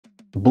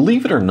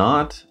Believe it or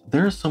not,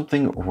 there's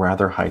something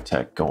rather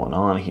high-tech going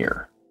on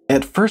here.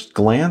 At first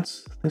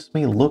glance, this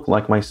may look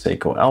like my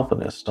Seiko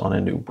Alpinist on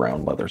a new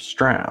brown leather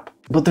strap,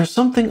 but there's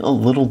something a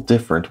little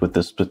different with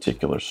this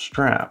particular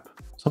strap,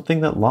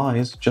 something that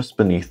lies just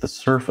beneath the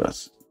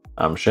surface.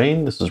 I'm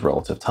Shane, this is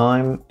Relative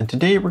Time, and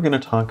today we're going to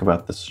talk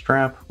about this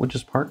strap, which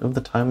is part of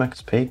the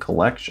Timex Pay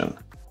collection,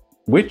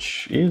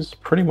 which is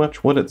pretty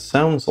much what it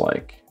sounds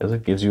like, as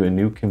it gives you a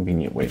new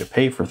convenient way to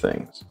pay for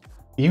things.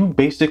 You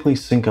basically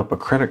sync up a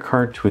credit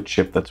card to a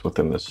chip that's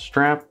within this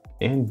strap,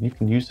 and you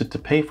can use it to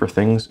pay for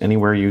things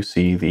anywhere you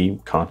see the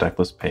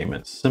contactless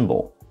payment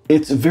symbol.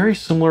 It's very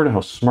similar to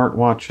how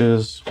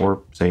smartwatches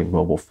or, say,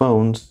 mobile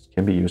phones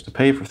can be used to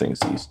pay for things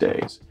these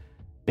days.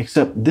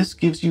 Except this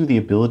gives you the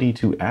ability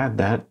to add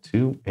that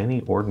to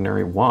any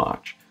ordinary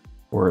watch,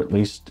 or at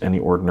least any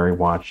ordinary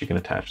watch you can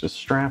attach this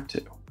strap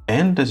to.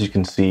 And as you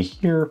can see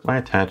here, I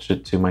attached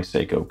it to my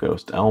Seiko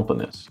Ghost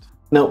Alpinist.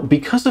 Now,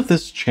 because of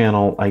this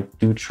channel, I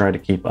do try to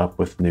keep up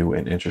with new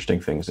and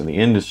interesting things in the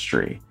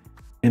industry.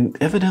 And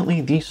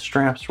evidently, these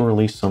straps were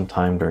released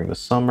sometime during the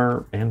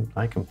summer, and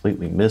I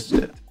completely missed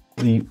it.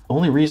 The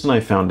only reason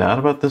I found out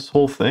about this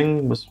whole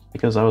thing was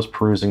because I was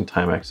perusing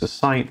Timex's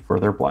site for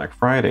their Black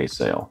Friday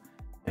sale,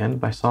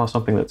 and I saw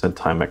something that said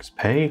Timex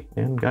Pay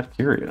and got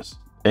curious.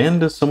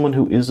 And as someone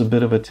who is a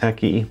bit of a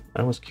techie,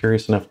 I was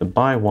curious enough to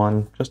buy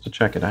one just to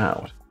check it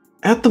out.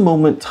 At the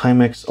moment,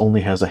 Timex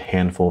only has a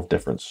handful of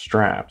different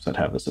straps that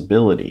have this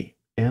ability,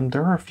 and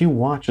there are a few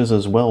watches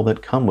as well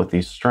that come with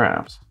these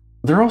straps.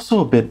 They're also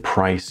a bit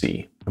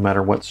pricey. No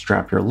matter what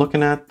strap you're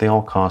looking at, they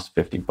all cost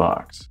 50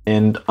 bucks.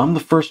 And I'm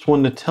the first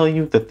one to tell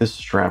you that this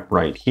strap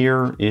right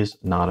here is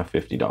not a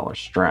 $50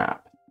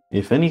 strap.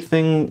 If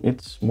anything,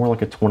 it's more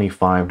like a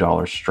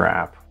 $25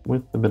 strap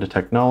with a bit of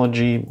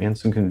technology and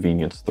some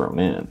convenience thrown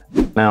in.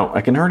 Now,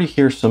 I can already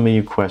hear some of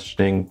you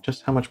questioning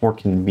just how much more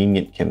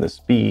convenient can this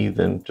be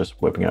than just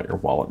whipping out your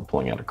wallet and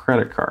pulling out a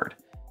credit card.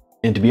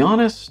 And to be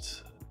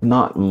honest,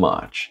 not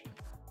much.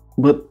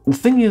 But the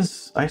thing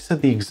is, I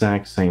said the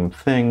exact same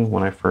thing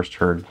when I first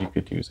heard you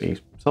could use a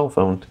cell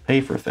phone to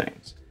pay for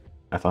things.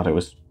 I thought it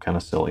was kind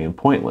of silly and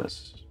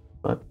pointless,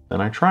 but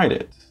then I tried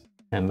it,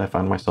 and I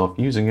found myself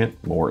using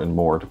it more and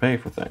more to pay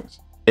for things.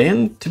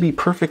 And to be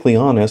perfectly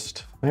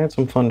honest, I had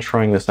some fun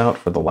trying this out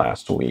for the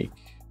last week,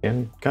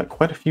 and got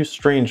quite a few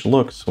strange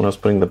looks when I was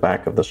putting the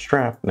back of the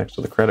strap next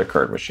to the credit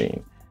card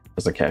machine,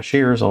 as the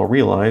cashiers all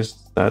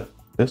realized that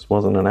this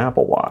wasn't an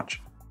Apple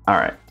Watch.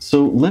 Alright,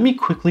 so let me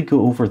quickly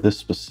go over this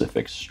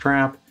specific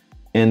strap,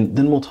 and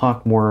then we'll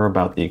talk more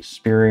about the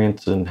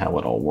experience and how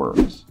it all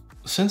works.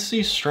 Since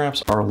these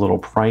straps are a little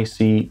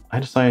pricey, I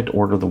decided to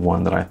order the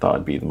one that I thought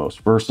would be the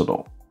most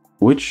versatile,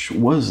 which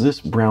was this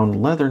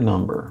brown leather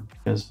number,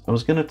 because I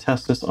was going to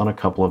test this on a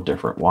couple of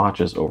different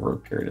watches over a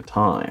period of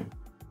time.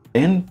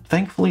 And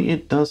thankfully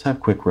it does have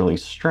quick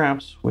release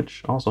straps,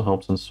 which also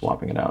helps in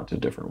swapping it out to a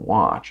different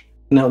watch.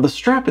 Now the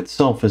strap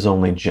itself is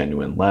only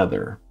genuine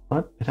leather,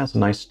 but it has a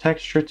nice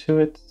texture to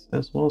it,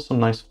 as well as some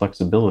nice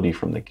flexibility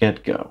from the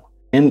get-go.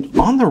 And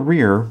on the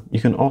rear, you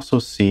can also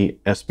see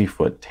SB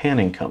Foot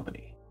Tanning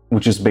Company,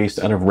 which is based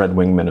out of Red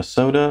Wing,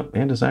 Minnesota,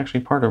 and is actually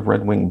part of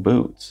Red Wing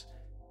Boots.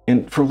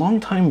 And for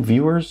longtime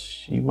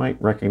viewers, you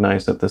might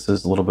recognize that this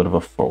is a little bit of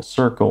a full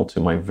circle to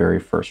my very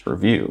first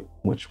review,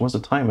 which was a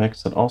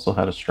Timex that also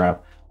had a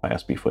strap by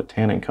SB Foot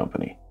Tanning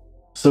Company.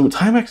 So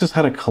Timex has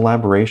had a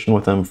collaboration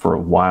with them for a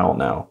while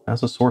now,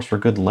 as a source for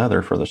good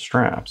leather for the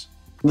straps.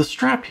 The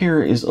strap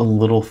here is a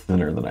little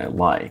thinner than I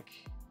like,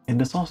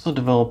 and it's also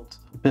developed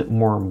a bit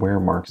more wear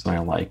marks than I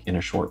like in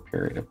a short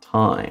period of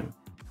time.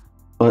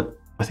 But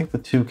I think the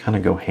two kind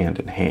of go hand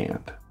in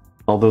hand.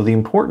 Although the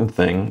important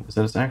thing is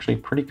that it's actually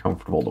pretty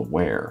comfortable to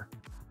wear.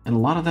 And a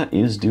lot of that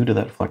is due to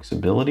that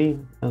flexibility,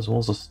 as well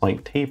as a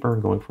slight taper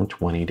going from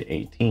 20 to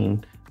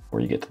 18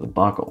 before you get to the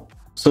buckle.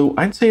 So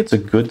I'd say it's a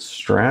good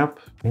strap,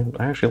 and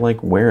I actually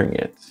like wearing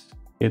it.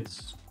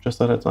 It's just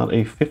that it's not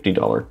a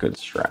 $50 good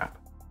strap.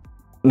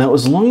 Now,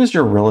 as long as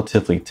you're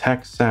relatively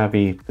tech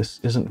savvy, this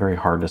isn't very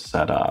hard to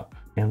set up,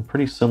 and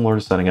pretty similar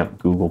to setting up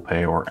Google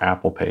Pay or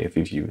Apple Pay if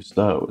you've used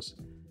those.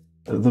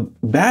 The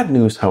bad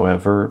news,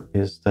 however,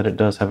 is that it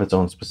does have its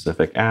own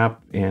specific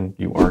app, and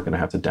you are going to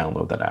have to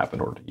download that app in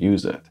order to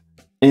use it.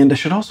 And I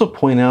should also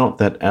point out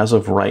that as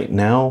of right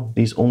now,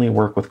 these only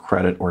work with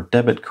credit or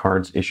debit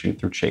cards issued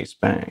through Chase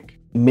Bank.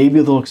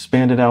 Maybe they'll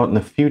expand it out in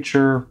the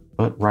future,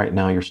 but right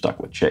now you're stuck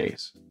with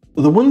Chase.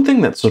 The one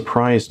thing that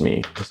surprised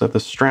me is that the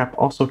strap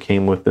also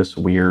came with this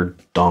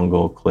weird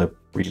dongle clip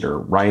reader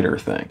writer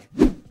thing.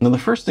 Now the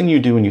first thing you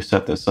do when you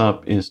set this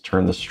up is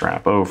turn the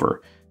strap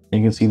over.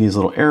 And you can see these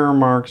little error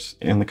marks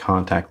and the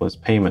contactless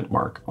payment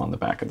mark on the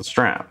back of the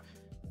strap.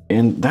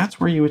 And that's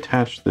where you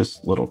attach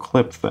this little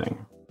clip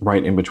thing,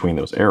 right in between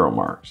those arrow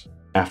marks.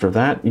 After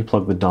that, you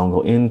plug the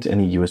dongle into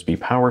any USB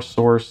power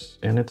source,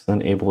 and it's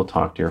then able to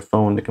talk to your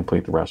phone to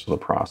complete the rest of the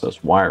process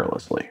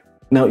wirelessly.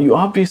 Now, you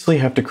obviously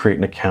have to create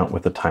an account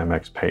with the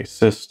Timex Pay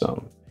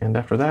system, and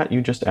after that,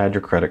 you just add your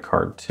credit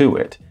card to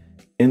it.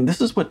 And this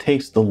is what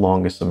takes the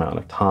longest amount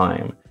of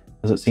time,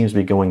 as it seems to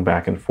be going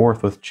back and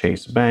forth with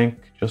Chase Bank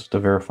just to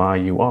verify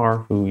you are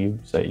who you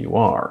say you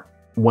are.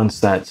 Once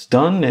that's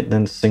done, it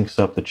then syncs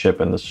up the chip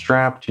and the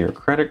strap to your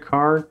credit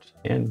card,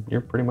 and you're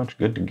pretty much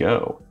good to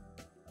go.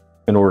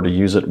 In order to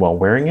use it while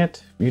wearing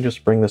it, you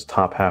just bring this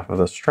top half of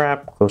the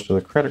strap close to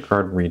the credit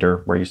card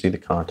reader where you see the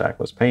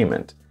contactless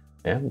payment,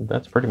 and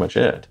that's pretty much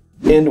it.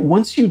 And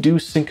once you do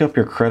sync up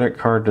your credit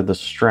card to the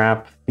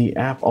strap, the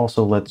app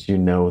also lets you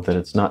know that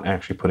it's not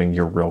actually putting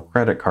your real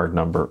credit card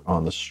number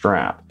on the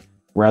strap.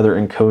 Rather,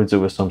 encodes it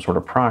with some sort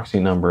of proxy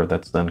number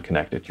that's then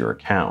connected to your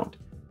account.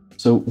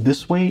 So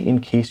this way, in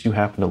case you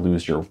happen to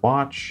lose your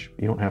watch,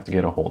 you don't have to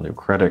get a whole new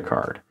credit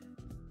card.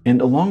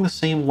 And along the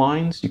same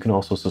lines, you can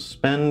also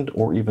suspend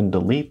or even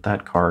delete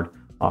that card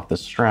off the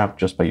strap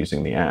just by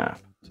using the app.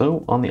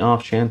 So on the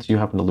off chance you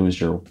happen to lose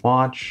your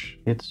watch,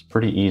 it's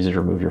pretty easy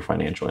to remove your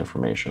financial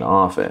information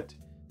off it.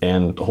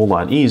 And a whole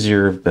lot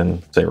easier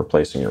than, say,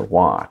 replacing your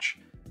watch.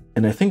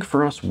 And I think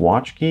for us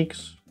watch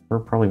geeks, we're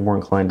probably more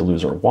inclined to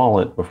lose our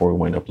wallet before we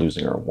wind up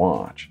losing our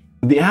watch.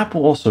 The app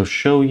will also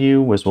show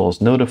you, as well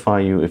as notify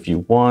you if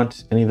you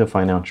want, any of the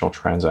financial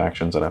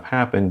transactions that have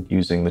happened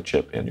using the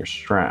chip in your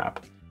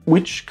strap,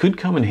 which could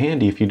come in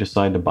handy if you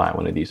decide to buy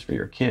one of these for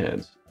your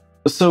kids.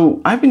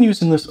 So I've been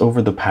using this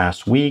over the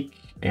past week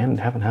and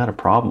haven't had a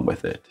problem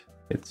with it.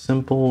 It's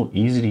simple,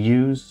 easy to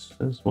use,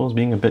 as well as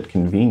being a bit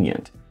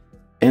convenient.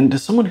 And to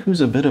someone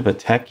who's a bit of a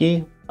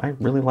techie, I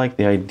really like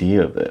the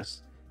idea of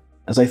this,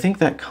 as I think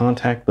that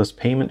contactless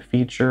payment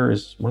feature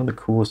is one of the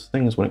coolest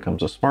things when it comes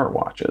to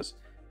smartwatches,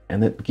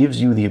 and it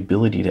gives you the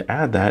ability to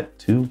add that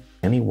to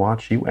any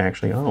watch you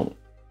actually own.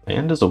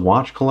 And as a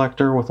watch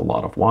collector with a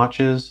lot of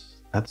watches,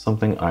 that's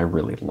something I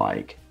really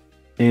like.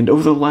 And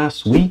over the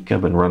last week,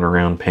 I've been running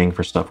around paying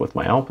for stuff with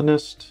my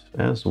Alpinist,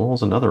 as well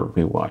as another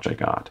new watch I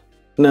got.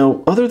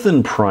 Now, other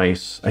than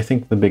price, I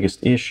think the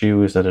biggest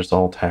issue is that it's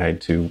all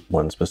tied to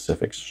one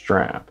specific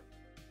strap.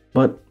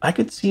 But I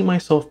could see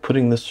myself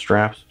putting this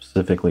strap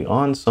specifically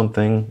on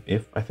something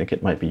if I think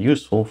it might be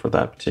useful for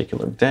that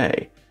particular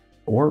day,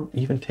 or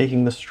even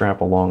taking the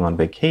strap along on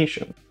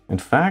vacation. In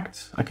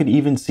fact, I could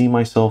even see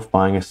myself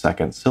buying a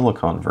second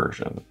silicone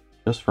version,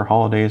 just for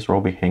holidays where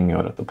I'll be hanging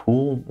out at the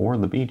pool or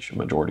the beach a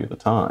majority of the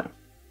time.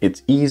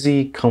 It's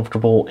easy,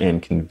 comfortable,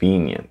 and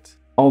convenient.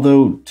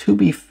 Although, to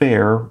be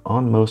fair,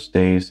 on most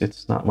days,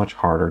 it's not much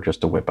harder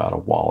just to whip out a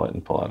wallet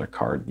and pull out a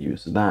card and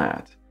use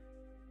that.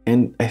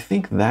 And I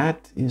think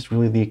that is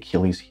really the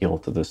Achilles heel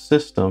to the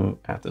system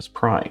at this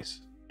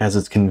price, as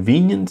it's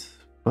convenient,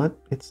 but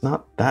it's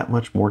not that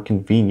much more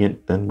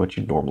convenient than what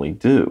you normally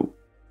do.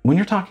 When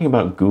you're talking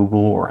about Google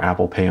or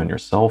Apple Pay on your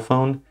cell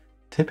phone,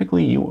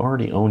 typically you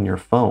already own your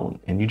phone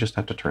and you just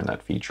have to turn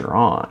that feature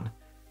on.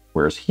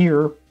 Whereas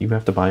here, you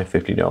have to buy a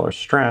 $50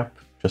 strap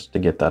just to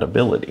get that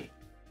ability.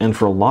 And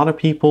for a lot of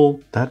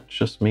people, that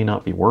just may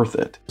not be worth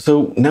it.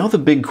 So now the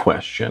big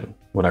question,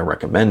 would I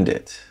recommend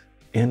it?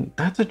 And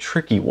that's a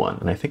tricky one,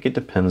 and I think it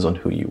depends on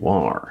who you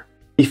are.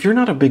 If you're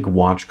not a big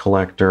watch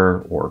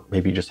collector, or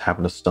maybe just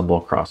happen to stumble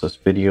across this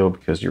video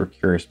because you're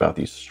curious about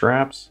these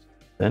straps,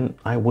 then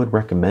I would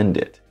recommend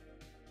it.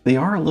 They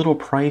are a little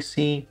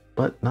pricey,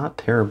 but not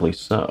terribly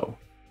so.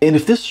 And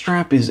if this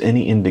strap is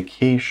any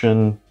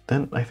indication,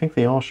 then I think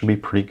they all should be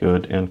pretty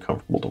good and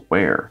comfortable to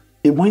wear.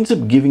 It winds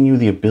up giving you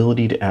the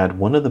ability to add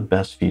one of the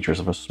best features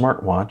of a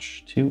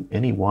smartwatch to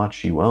any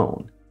watch you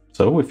own.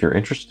 So if you're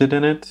interested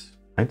in it,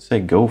 I'd say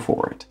go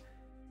for it.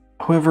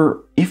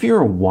 However, if you're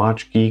a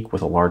watch geek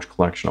with a large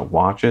collection of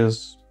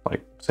watches,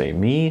 like say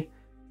me,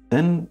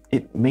 then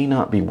it may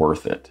not be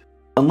worth it.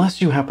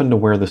 Unless you happen to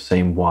wear the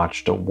same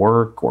watch to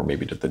work or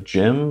maybe to the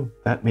gym,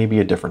 that may be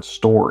a different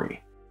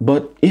story.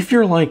 But if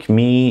you're like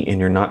me and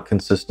you're not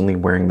consistently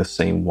wearing the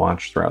same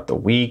watch throughout the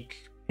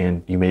week,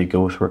 and you may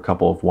go through a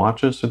couple of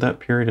watches through that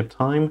period of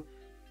time,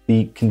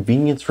 the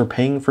convenience for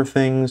paying for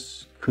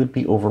things could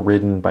be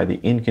overridden by the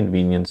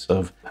inconvenience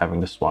of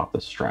having to swap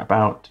the strap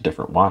out to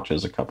different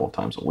watches a couple of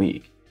times a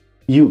week.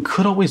 You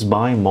could always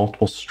buy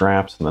multiple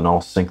straps and then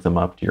all sync them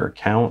up to your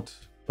account,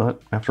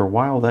 but after a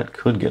while that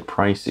could get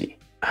pricey.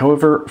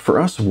 However, for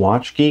us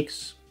watch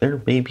geeks,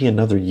 there may be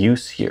another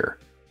use here,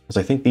 as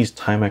I think these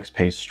Timex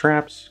Pay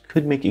straps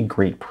could make a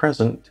great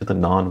present to the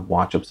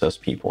non-watch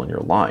obsessed people in your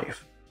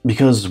life.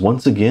 Because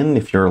once again,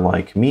 if you're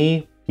like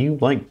me, you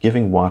like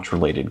giving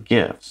watch-related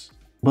gifts.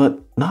 But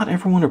not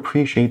everyone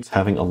appreciates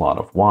having a lot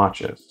of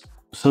watches.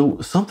 So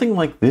something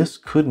like this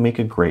could make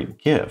a great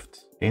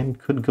gift, and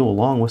could go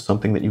along with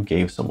something that you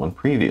gave someone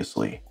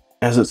previously.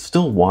 As it's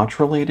still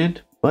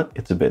watch-related, but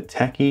it's a bit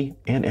techy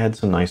and adds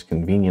some nice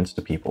convenience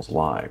to people's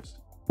lives.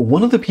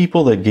 One of the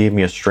people that gave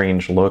me a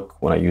strange look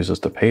when I used this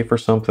to pay for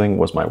something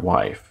was my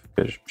wife,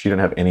 because she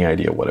didn't have any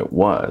idea what it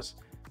was.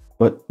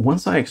 But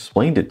once I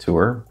explained it to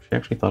her, she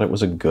actually thought it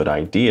was a good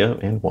idea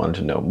and wanted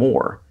to know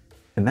more.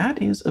 And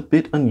that is a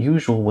bit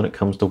unusual when it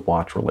comes to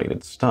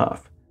watch-related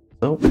stuff.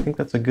 So I think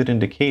that's a good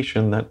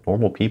indication that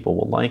normal people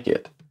will like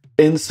it.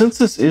 And since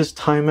this is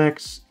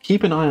Timex,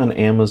 keep an eye on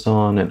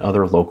Amazon and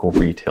other local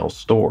retail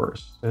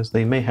stores, as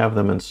they may have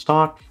them in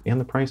stock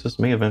and the prices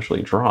may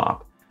eventually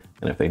drop.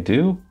 And if they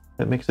do,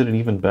 that makes it an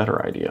even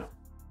better idea.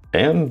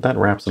 And that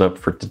wraps it up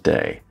for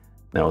today.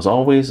 Now, as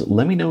always,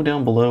 let me know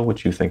down below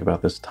what you think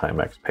about this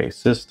Timex Pay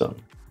system,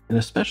 and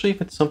especially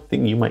if it's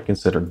something you might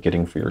consider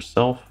getting for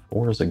yourself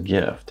or as a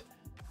gift.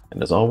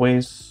 And as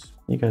always,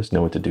 you guys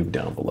know what to do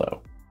down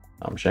below.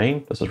 I'm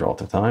Shane, this is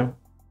Relative Time.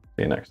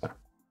 See you next time.